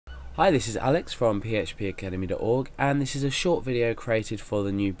Hi, this is Alex from phpacademy.org, and this is a short video created for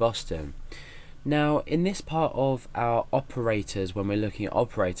the new Boston. Now, in this part of our operators, when we're looking at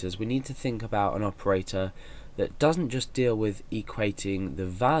operators, we need to think about an operator that doesn't just deal with equating the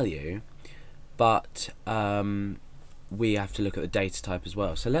value, but we have to look at the data type as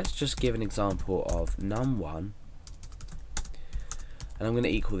well. So let's just give an example of num1, and I'm going to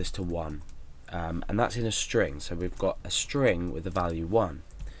equal this to 1, and that's in a string. So we've got a string with the value 1.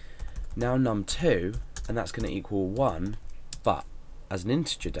 Now num2, and that's going to equal 1, but as an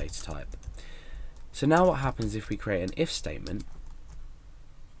integer data type. So now what happens if we create an if statement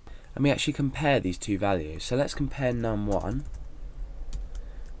and we actually compare these two values? So let's compare num1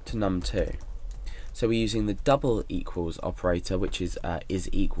 to num2. So we're using the double equals operator, which is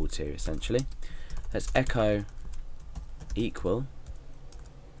equal to, essentially. Let's echo equal,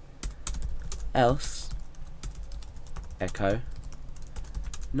 else echo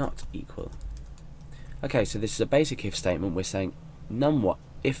not equal. Okay, so this is a basic if statement. We're saying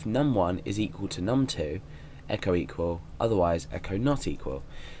if num1 is equal to num2, echo equal, otherwise echo not equal.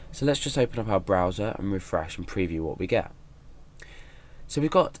 So let's just open up our browser and refresh and preview what we get. So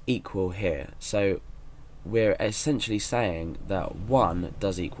we've got equal here, so we're essentially saying that 1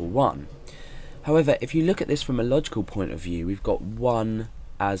 does equal 1. However, if you look at this from a logical point of view, we've got 1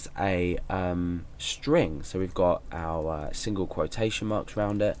 as a string, so we've got our single quotation marks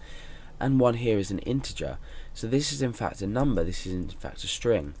around it, and 1 here is an integer. So this is in fact a number, this is in fact a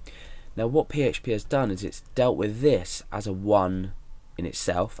string. Now what PHP has done is it's dealt with this as a 1 in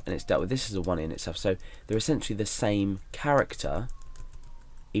itself, and it's dealt with this as a 1 in itself. So they're essentially the same character,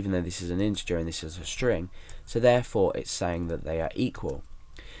 even though this is an integer and this is a string. So therefore it's saying that they are equal.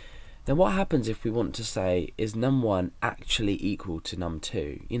 Now what happens if we want to say, is num1 actually equal to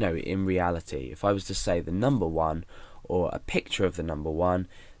num2? You know, in reality, if I was to say the number 1 or a picture of the number 1,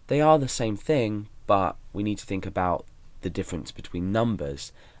 they are the same thing, but we need to think about the difference between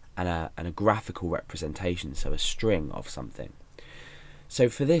numbers and a graphical representation, so a string of something. So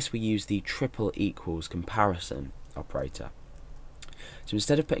for this we use the triple equals comparison operator. So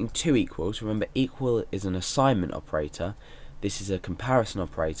instead of putting two equals, remember equal is an assignment operator, this is a comparison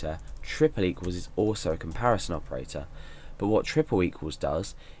operator. Triple equals is also a comparison operator. But what triple equals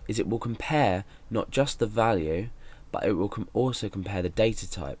does is it will compare not just the value, but it will also compare the data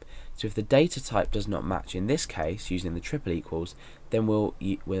type. So if the data type does not match in this case, using the triple equals, then we're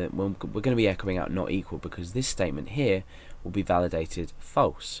going to be echoing out not equal, because this statement here will be validated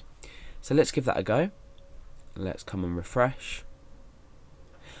false. So let's give that a go. Let's come and refresh.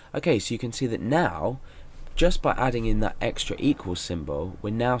 Okay, so you can see that now, just by adding in that extra equal symbol, we're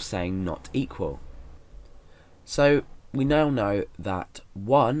now saying not equal. So we now know that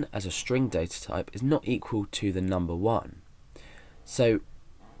 1 as a string data type is not equal to the number 1. So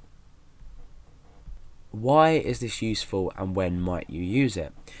why is this useful, and when might you use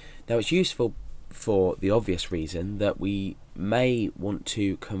it? Now it's useful for the obvious reason that we may want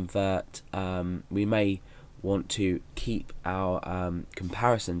to convert, we may want to keep our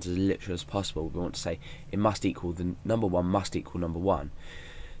comparisons as literal as possible. We want to say it must equal, the number 1 must equal number 1.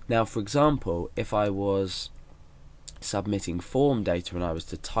 Now for example, if I was submitting form data and I was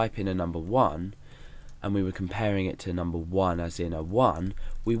to type in a number 1 and we were comparing it to number 1 as in a 1,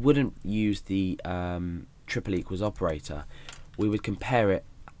 we wouldn't use the triple equals operator. We would compare it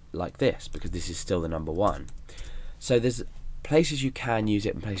like this, because this is still the number 1. So there's places you can use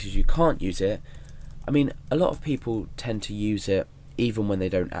it and places you can't use it. I mean, a lot of people tend to use it even when they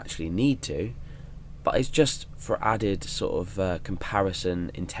don't actually need to, but it's just for added sort of comparison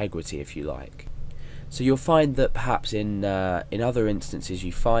integrity, if you like. So you'll find that perhaps in other instances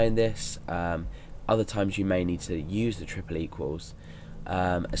you find this, other times you may need to use the triple equals,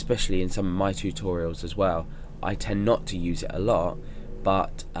 especially in some of my tutorials as well. I tend not to use it a lot,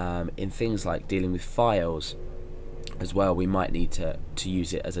 but in things like dealing with files as well, we might need to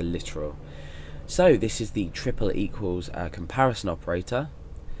use it as a literal. So this is the triple equals comparison operator,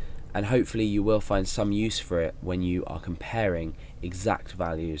 and hopefully you will find some use for it when you are comparing exact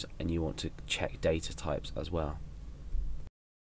values and you want to check data types as well.